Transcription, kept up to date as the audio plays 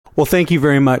Well, thank you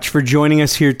very much for joining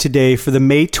us here today for the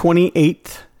May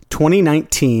 28th,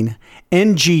 2019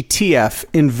 NGTF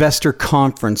Investor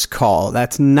Conference Call.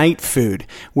 That's Nightfood.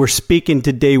 We're speaking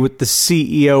today with the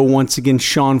CEO, once again,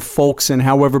 Sean Folkson.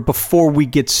 However, before we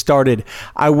get started,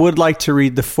 I would like to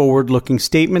read the forward-looking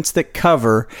statements that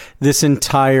cover this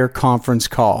entire conference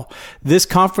call. This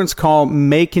conference call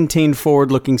may contain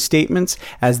forward-looking statements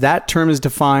as that term is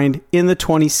defined in the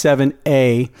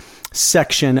 27A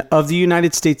section of the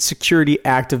United States Security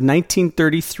Act of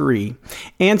 1933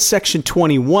 and Section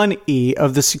 21E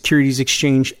of the Securities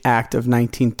Exchange Act of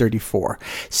 1934.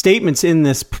 Statements in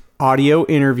this audio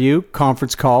interview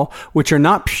conference call, which are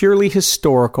not purely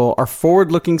historical, are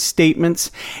forward-looking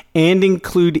statements and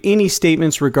include any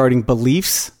statements regarding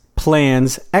beliefs,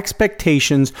 plans,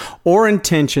 expectations, or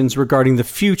intentions regarding the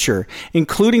future,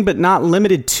 including but not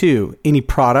limited to any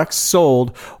products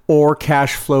sold or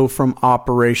cash flow from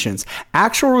operations.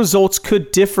 Actual results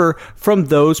could differ from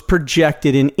those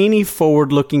projected in any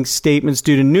forward-looking statements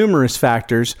due to numerous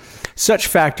factors. Such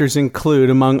factors include,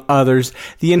 among others,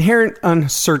 the inherent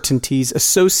uncertainties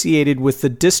associated with the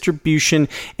distribution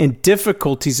and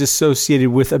difficulties associated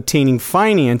with obtaining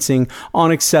financing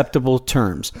on acceptable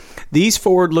terms. These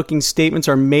forward-looking statements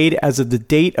are made as of the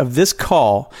date of this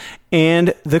call,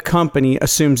 and the company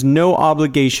assumes no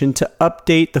obligation to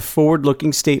update the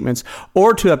forward-looking statements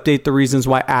or to update the reasons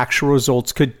why actual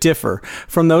results could differ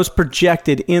from those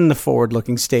projected in the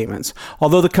forward-looking statements.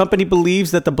 Although the company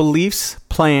believes that the beliefs,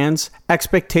 plans,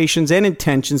 expectations, and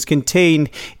intentions contained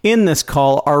in this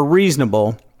call are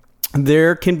reasonable,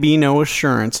 there can be no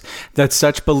assurance that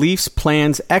such beliefs,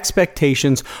 plans,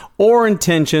 expectations, or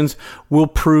intentions will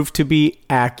prove to be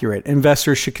accurate.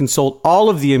 Investors should consult all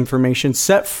of the information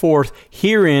set forth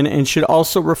herein and should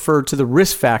also refer to the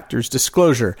risk factors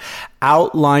disclosure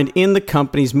outlined in the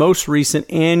company's most recent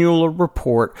annual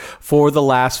report for the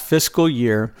last fiscal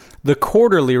year, the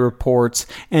quarterly reports,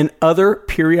 and other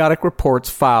periodic reports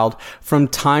filed from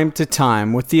time to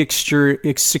time with the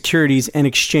Securities and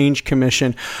Exchange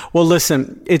Commission. Well,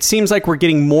 listen, it seems like we're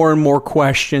getting more and more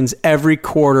questions every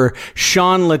quarter.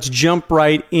 Sean, let's jump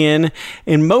right in.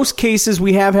 In most cases,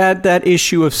 we have had that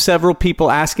issue of several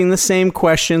people asking the same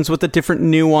questions with a different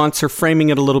nuance or framing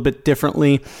it a little bit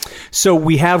differently. So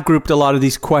we have grouped a lot of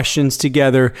these questions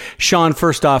together. Sean,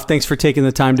 first off, thanks for taking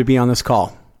the time to be on this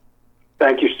call.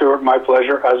 Thank you, Stuart. My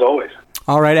pleasure, as always.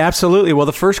 All right, absolutely. Well,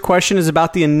 the first question is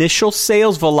about the initial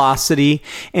sales velocity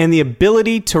and the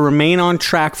ability to remain on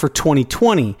track for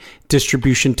 2020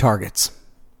 distribution targets.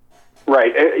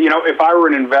 Right. You know, if I were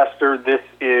an investor, this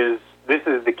is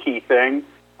the key thing.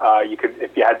 You could,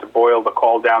 if you had to boil the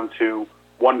call down to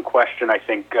one question, I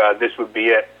think this would be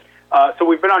it. So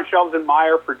we've been on shelves in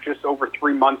Meijer for just over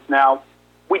 3 months now.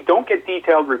 We don't get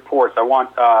detailed reports. I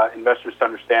want investors to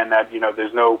understand that, you know,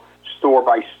 there's no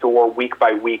store-by-store,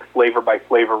 week-by-week,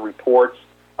 flavor-by-flavor reports.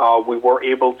 We were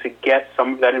able to get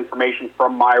some of that information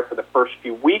from Meijer for the first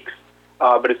few weeks,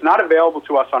 but it's not available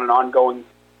to us on an ongoing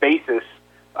basis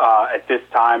at this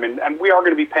time, and we are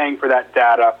going to be paying for that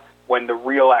data when the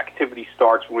real activity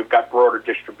starts, when we've got broader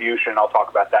distribution. I'll talk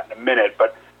about that in a minute.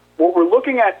 But what we're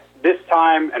looking at this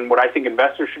time, and what I think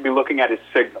investors should be looking at, is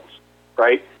signals,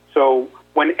 right? So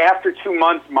when after 2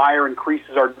 months, Meijer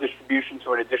increases our distribution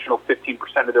to an additional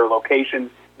 15% of their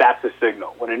locations, that's a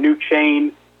signal. When a new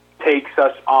chain takes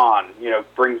us on, you know,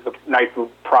 brings the Nightfood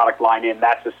product line in,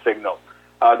 that's a signal.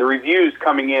 The reviews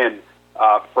coming in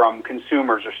from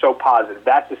consumers are so positive,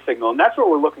 that's a signal, and that's what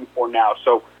we're looking for now.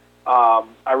 So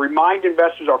I remind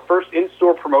investors our first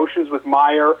in-store promotions with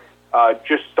Meijer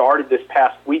just started this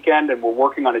past weekend, and we're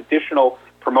working on additional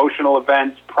promotional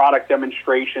events, product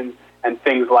demonstrations, and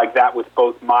things like that with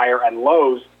both Meijer and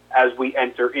Lowe's as we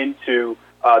enter into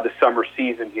the summer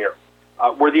season here.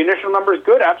 Were the initial numbers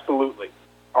good? Absolutely.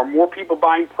 Are more people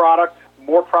buying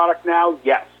more product now?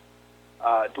 Yes.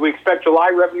 Do we expect July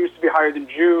revenues to be higher than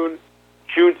June?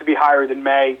 June to be higher than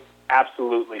May?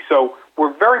 Absolutely. So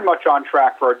we're very much on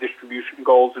track for our distribution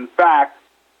goals. In fact,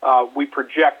 we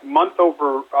project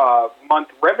month-over-month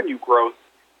revenue growth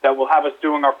that will have us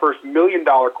doing our first $1 million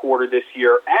quarter this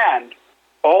year, and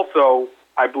also,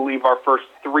 I believe, our first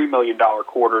 $3 million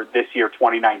quarter this year,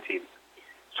 2019.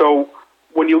 So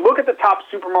when you look at the top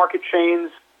supermarket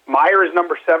chains, Meijer is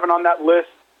number 7 on that list.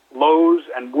 Lowe's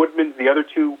and Woodman's, the other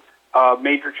two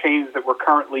major chains that we're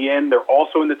currently in, they're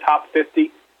also in the top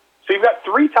 50. So you've got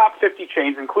 3 top 50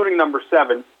 chains, including number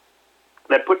 7,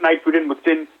 that put Nightfood in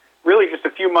within really just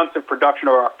a few months of production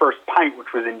of our first pint,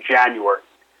 which was in January.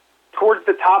 Towards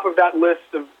the top of that list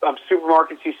of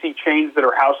supermarkets, you see chains that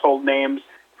are household names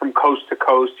from coast to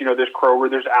coast. You know, there's Kroger,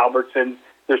 there's Albertsons,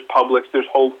 there's Publix, there's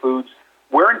Whole Foods.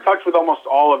 we're in touch with almost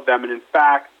all of them. And in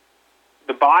fact,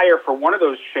 the buyer for one of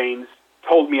those chains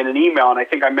told me in an email, and I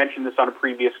think I mentioned this on a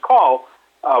previous call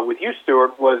with you,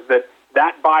 Stuart, was that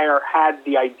buyer had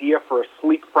the idea for a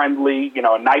sleep-friendly,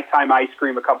 a nighttime ice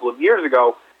cream a couple of years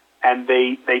ago, and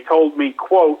they told me,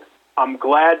 quote, "I'm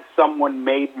glad someone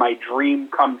made my dream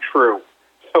come true."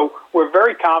 So we're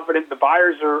very confident. The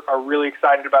buyers are really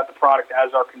excited about the product,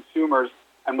 as are consumers.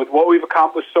 And with what we've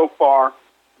accomplished so far,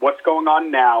 what's going on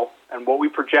now, and what we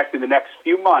project in the next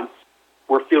few months,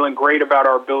 we're feeling great about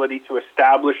our ability to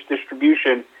establish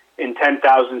distribution in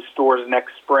 10,000 stores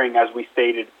next spring, as we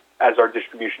stated as our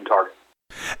distribution target.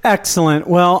 Excellent.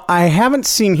 Well,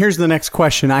 here's the next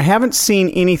question. I haven't seen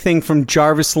anything from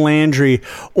Jarvis Landry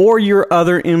or your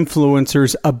other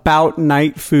influencers about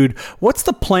Nightfood. What's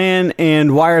the plan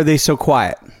and why are they so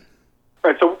quiet?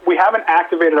 Right, so we haven't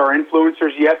activated our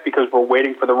influencers yet because we're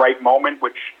waiting for the right moment,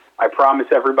 which I promise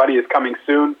everybody is coming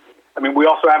soon. I mean, we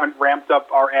also haven't ramped up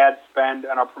our ad spend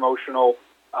and our promotional,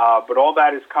 but all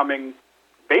that is coming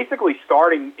basically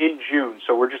starting in June,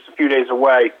 so we're just a few days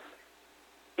away.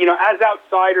 As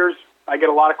outsiders, I get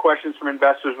a lot of questions from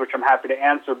investors, which I'm happy to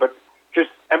answer, but just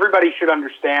everybody should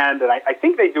understand, and I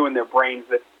think they do in their brains,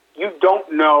 that you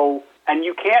don't know and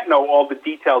you can't know all the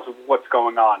details of what's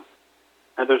going on.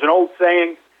 And there's an old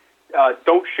saying,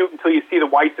 don't shoot until you see the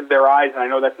whites of their eyes, and I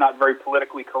know that's not very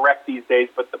politically correct these days,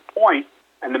 but the point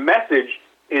and the message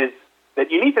is that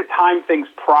you need to time things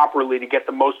properly to get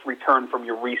the most return from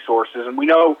your resources. And we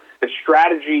know that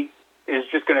strategy is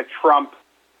just going to trump,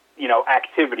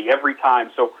 activity every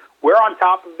time. So we're on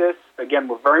top of this. Again,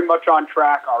 we're very much on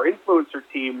track. Our influencer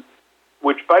team,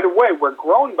 which, by the way, we're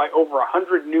growing by over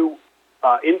 100 new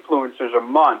influencers a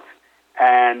month,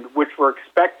 and which we're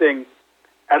expecting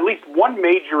at least one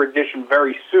major addition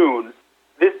very soon.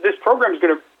 This program is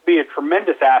going to be a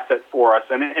tremendous asset for us.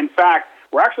 And in fact,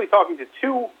 we're actually talking to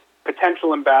two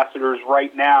potential ambassadors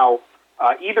right now,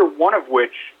 either one of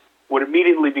which would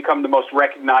immediately become the most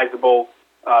recognizable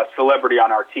celebrity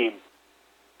on our team.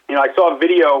 I saw a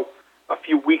video a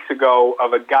few weeks ago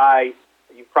of a guy,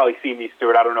 you've probably seen these,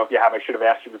 Stuart, I don't know if you have, I should have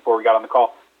asked you before we got on the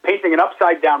call, painting an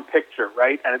upside-down picture,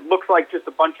 right? And it looks like just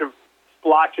a bunch of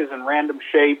splotches and random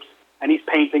shapes, and he's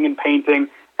painting,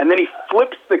 and then he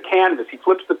flips the canvas, he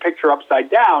flips the picture upside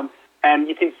down, and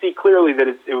you can see clearly that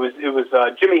it was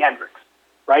Jimi Hendrix,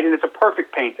 right? And it's a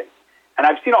perfect painting. And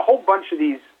I've seen a whole bunch of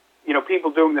these,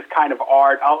 people doing this kind of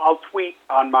art. I'll tweet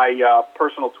on my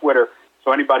personal Twitter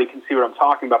so anybody can see what I'm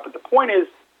talking about. But the point is,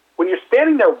 when you're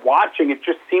standing there watching, it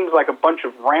just seems like a bunch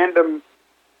of random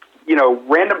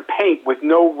paint with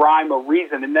no rhyme or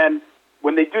reason. And then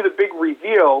when they do the big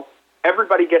reveal,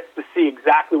 everybody gets to see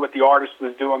exactly what the artist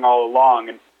was doing all along.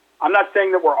 And I'm not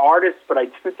saying that we're artists, but I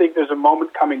do think there's a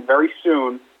moment coming very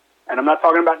soon, and I'm not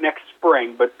talking about next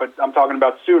spring, but I'm talking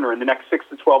about sooner, in the next 6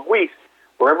 to 12 weeks,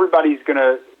 where everybody's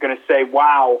gonna say,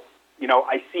 wow,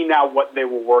 I see now what they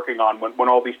were working on when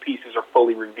all these pieces are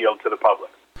fully revealed to the public.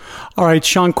 All right,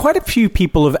 Sean, quite a few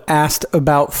people have asked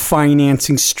about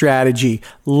financing strategy.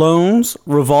 Loans,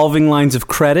 revolving lines of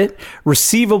credit,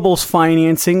 receivables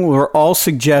financing were all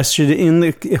suggested in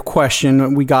the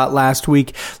question we got last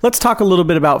week. Let's talk a little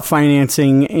bit about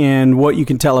financing and what you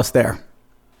can tell us there.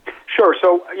 Sure.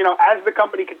 So, as the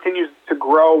company continues to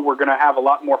grow, we're going to have a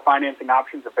lot more financing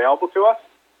options available to us.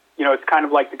 It's kind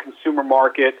of like the consumer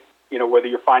market, whether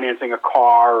you're financing a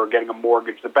car or getting a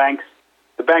mortgage, the banks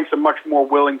are much more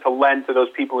willing to lend to those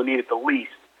people who need it the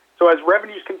least. So as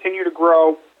revenues continue to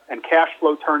grow and cash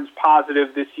flow turns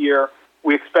positive this year,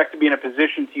 we expect to be in a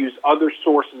position to use other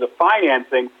sources of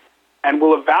financing, and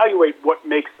we'll evaluate what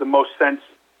makes the most sense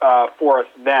for us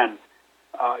then.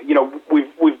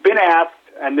 We've been asked,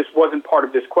 and this wasn't part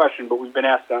of this question, but we've been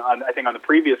asked, I think on the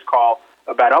previous call,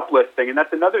 about uplisting, and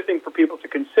that's another thing for people to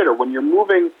consider. When you're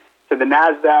moving to the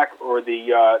NASDAQ or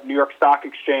the New York Stock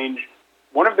Exchange,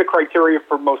 one of the criteria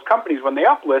for most companies when they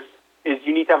uplist is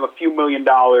you need to have a few $1 million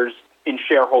in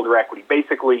shareholder equity,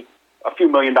 basically a few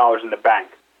 $1 million in the bank.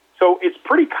 So it's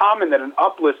pretty common that an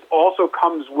uplist also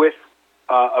comes with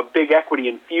a big equity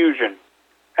infusion.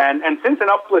 And since an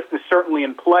uplist is certainly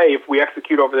in play if we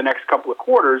execute over the next couple of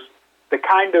quarters, the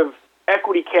kind of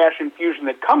equity cash infusion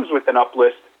that comes with an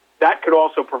uplist, that could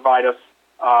also provide us,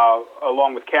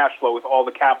 along with cash flow, with all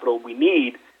the capital we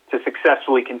need to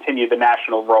successfully continue the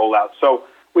national rollout. So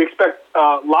we expect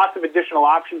lots of additional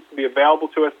options to be available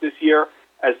to us this year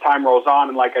as time rolls on.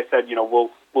 And like I said,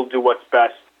 we'll do what's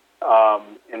best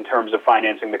in terms of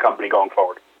financing the company going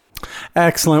forward.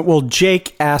 Excellent. Well,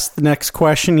 Jake asked the next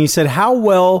question. He said, how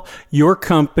well your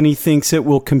company thinks it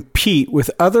will compete with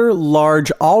other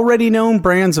large, already known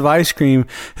brands of ice cream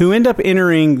who end up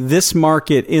entering this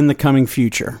market in the coming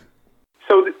future?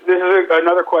 So this is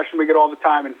another question we get all the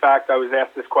time. In fact, I was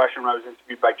asked this question when I was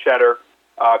interviewed by Cheddar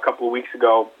a couple of weeks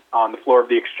ago on the floor of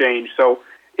the exchange. So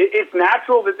it's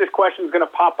natural that this question is going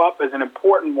to pop up as an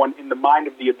important one in the mind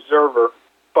of the observer.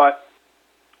 But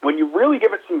when you really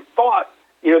give it some thought,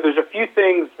 there's a few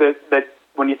things that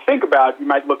when you think about, you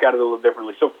might look at it a little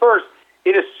differently. So first,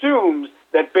 it assumes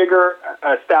that bigger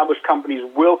established companies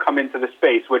will come into the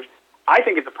space, which I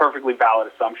think is a perfectly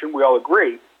valid assumption. We all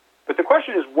agree. But the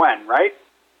question is when, right?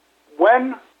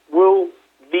 When will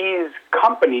these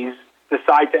companies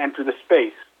decide to enter the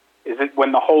space? Is it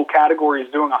when the whole category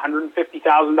is doing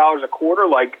 $150,000 a quarter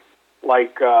like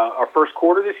our first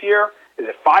quarter this year? Is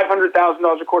it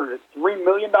 $500,000 a quarter? Is it $3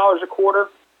 million a quarter?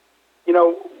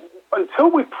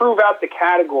 Until we prove out the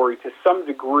category to some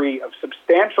degree of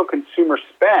substantial consumer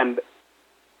spend,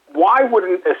 why would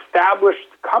an established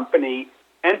company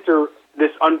enter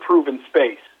this unproven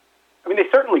space? I mean, they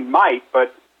certainly might,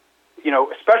 but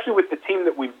especially with the team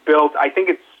that we've built, I think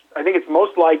it's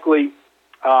most likely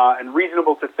and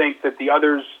reasonable to think that the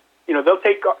others, they'll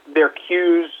take their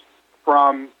cues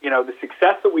from the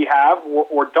success that we have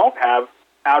or don't have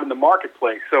out in the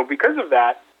marketplace. So because of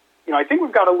that, I think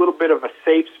we've got a little bit of a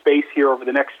safe space here over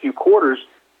the next few quarters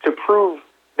to prove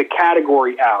the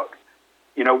category out.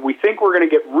 We think we're going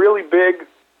to get really big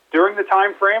during the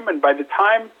time frame, and by the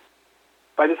time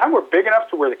we're big enough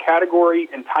to where the category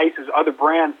entices other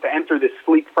brands to enter this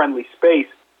sleek-friendly space,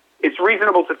 it's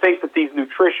reasonable to think that these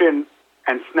nutrition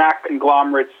and snack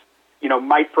conglomerates,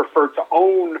 might prefer to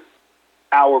own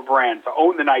our brand, to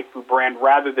own the Nightfood brand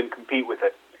rather than compete with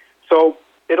it. So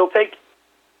it'll take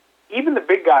even the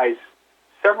big guys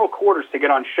several quarters to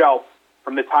get on shelf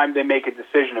from the time they make a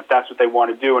decision if that's what they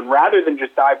want to do. And rather than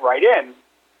just dive right in,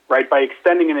 right, by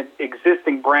extending an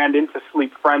existing brand into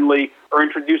sleep-friendly or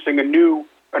introducing an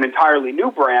entirely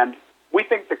new brand, we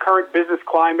think the current business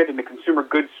climate in the consumer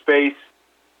goods space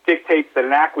dictates that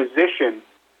an acquisition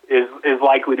is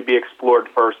likely to be explored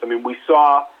first. I mean, we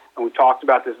saw, and we talked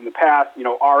about this in the past,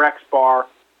 RX Bar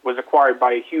was acquired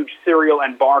by a huge cereal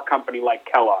and bar company like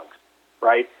Kellogg's,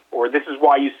 right? Or this is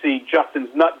why you see Justin's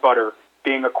Nut Butter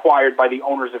being acquired by the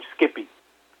owners of Skippy,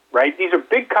 right? These are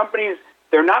big companies.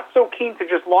 They're not so keen to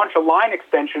just launch a line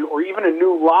extension or even a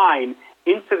new line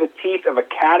into the teeth of a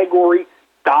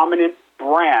category-dominant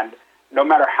brand, no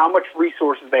matter how much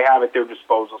resources they have at their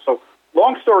disposal. So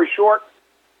long story short,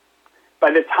 by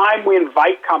the time we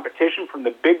invite competition from the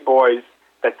big boys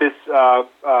that this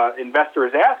investor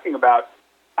is asking about,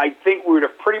 I think we would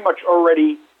have pretty much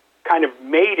already kind of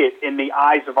made it in the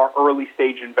eyes of our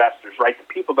early-stage investors, right,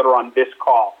 the people that are on this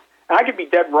call. And I could be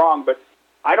dead wrong, but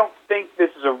I don't think this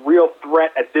is a real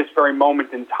threat at this very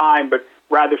moment in time, but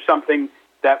rather something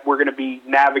that we're going to be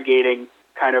navigating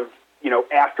kind of,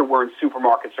 after we're in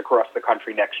supermarkets across the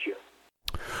country next year.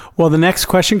 Well, the next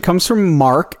question comes from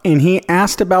Mark, and he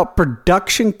asked about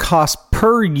production costs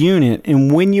per unit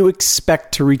and when you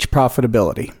expect to reach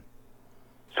profitability.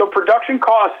 So production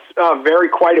costs vary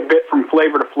quite a bit from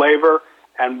flavor to flavor,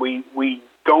 and we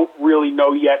don't really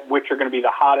know yet which are going to be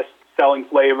the hottest selling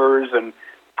flavors and,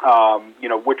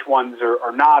 which ones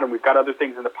are not, and we've got other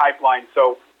things in the pipeline.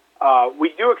 So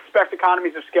we do expect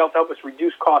economies of scale to help us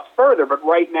reduce costs further, but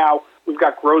right now we've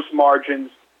got gross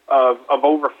margins of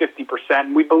over 50%,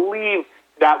 and we believe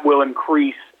that will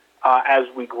increase as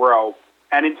we grow.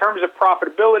 And in terms of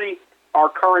profitability, our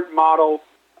current model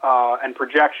and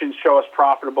projections show us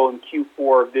profitable in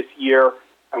Q4 of this year.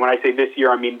 And when I say this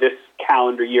year, I mean this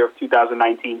calendar year of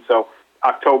 2019, so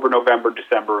October, November,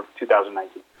 December of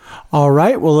 2019. All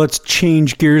right, well, let's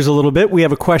change gears a little bit. We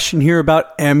have a question here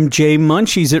about MJ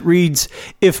Munchies. It reads,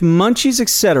 if Munchies,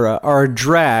 etc. are a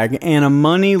drag and a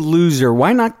money loser,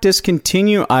 why not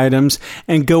discontinue items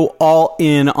and go all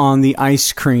in on the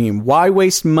ice cream? Why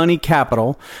waste money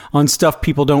capital on stuff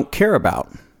people don't care about?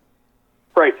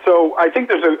 Right, so I think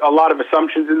there's a lot of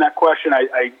assumptions in that question.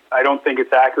 I don't think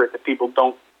it's accurate that people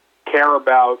don't care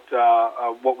about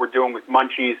what we're doing with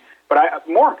Munchies. But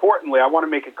more importantly, I want to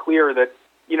make it clear that,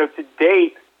 to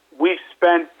date, we've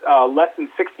spent less than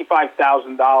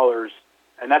 $65,000,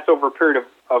 and that's over a period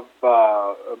of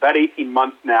about 18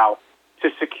 months now, to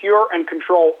secure and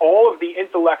control all of the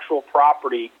intellectual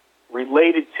property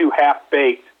related to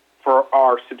Half-Baked for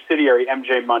our subsidiary,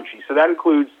 MJ Munchies. So that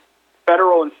includes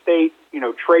federal and state,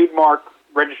 trademark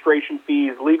registration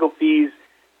fees, legal fees,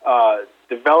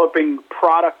 developing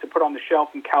product to put on the shelf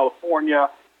in California,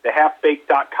 the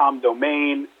halfbaked.com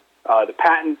domain, the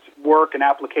patent work and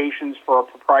applications for a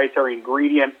proprietary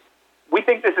ingredient. We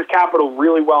think this is capital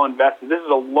really well invested. This is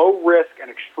a low-risk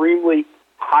and extremely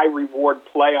high-reward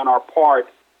play on our part.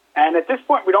 And at this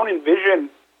point, we don't envision,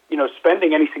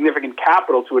 spending any significant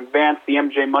capital to advance the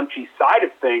MJ Munchie side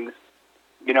of things.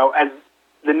 As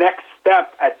the next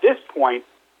step at this point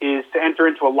is to enter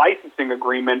into a licensing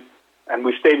agreement, and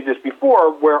we've stated this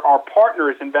before, where our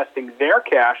partner is investing their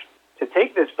cash to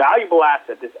take this valuable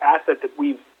asset, this asset that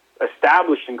we've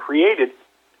established and created,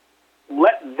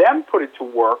 let them put it to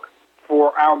work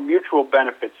for our mutual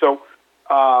benefit. So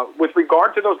with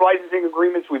regard to those licensing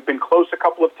agreements, we've been close a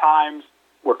couple of times.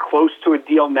 We're close to a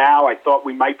deal now. I thought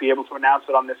we might be able to announce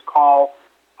it on this call.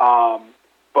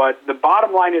 But the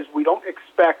bottom line is we don't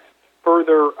expect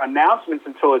further announcements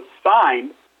until it's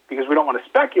signed because we don't want to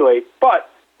speculate, but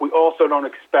we also don't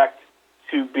expect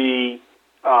to be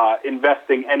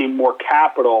investing any more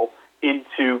capital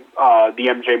into the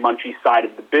MJ Munchie side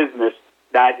of the business.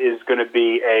 That is going to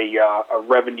be a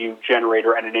revenue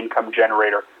generator and an income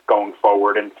generator going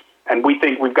forward. And we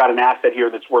think we've got an asset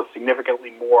here that's worth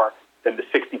significantly more than the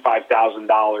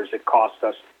 $65,000 it cost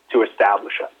us to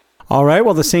establish it. All right.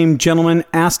 Well, the same gentleman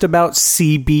asked about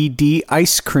CBD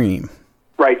ice cream.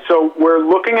 Right. So we're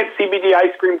looking at CBD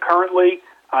ice cream currently.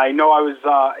 I know I was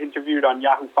interviewed on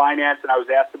Yahoo Finance, and I was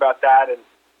asked about that,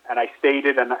 and I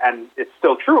stated, and it's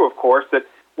still true, of course, that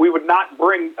we would not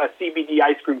bring a CBD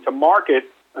ice cream to market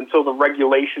until the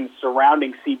regulations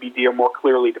surrounding CBD are more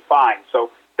clearly defined. So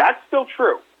that's still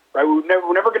true, right?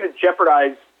 We're never going to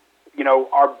jeopardize,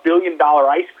 our billion-dollar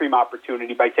ice cream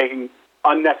opportunity by taking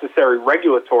unnecessary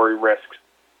regulatory risks.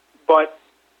 But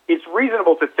it's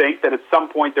reasonable to think that at some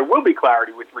point there will be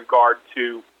clarity with regard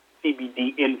to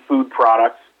CBD in food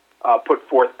products put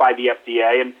forth by the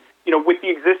FDA. And, with the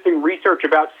existing research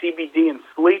about CBD and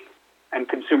sleep and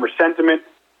consumer sentiment,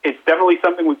 it's definitely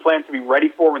something we plan to be ready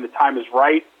for when the time is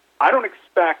right. I don't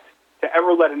expect to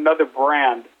ever let another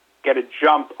brand get a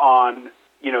jump on,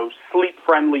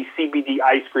 sleep-friendly CBD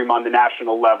ice cream on the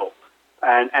national level.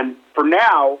 And for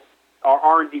now, our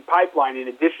R&D pipeline, in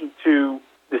addition to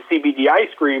the CBD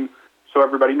ice cream, so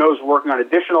everybody knows, we're working on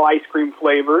additional ice cream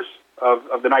flavors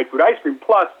of the Nightfood ice cream,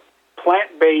 plus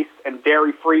plant-based and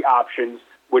dairy-free options,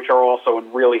 which are also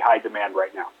in really high demand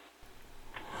right now.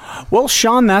 Well,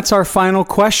 Sean, that's our final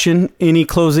question. Any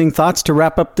closing thoughts to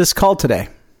wrap up this call today?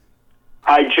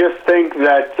 I just think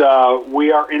that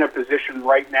we are in a position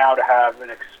right now to have an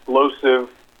explosive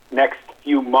next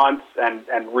few months and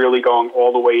really going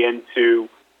all the way into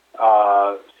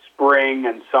spring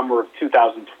and summer of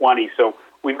 2020. So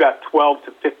we've got 12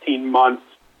 to 15 months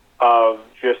of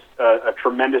just a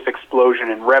tremendous explosion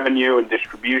in revenue and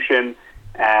distribution.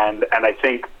 And I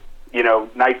think,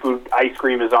 Nightfood ice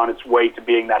cream is on its way to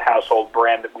being that household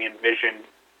brand that we envisioned,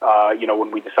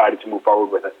 when we decided to move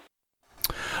forward with it.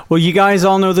 Well, you guys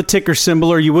all know the ticker symbol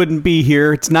or you wouldn't be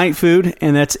here. It's Nightfood,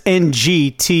 and that's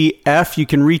NGTF. You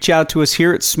can reach out to us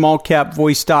here at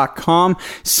smallcapvoice.com.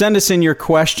 Send us in your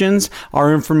questions.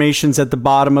 Our information's at the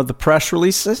bottom of the press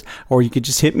releases, or you could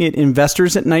just hit me at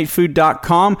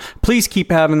investors@nightfood.com. Please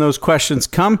keep having those questions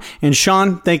come. And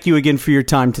Sean, thank you again for your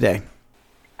time today.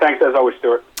 Thanks as always,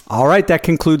 Stuart. All right, that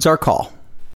concludes our call.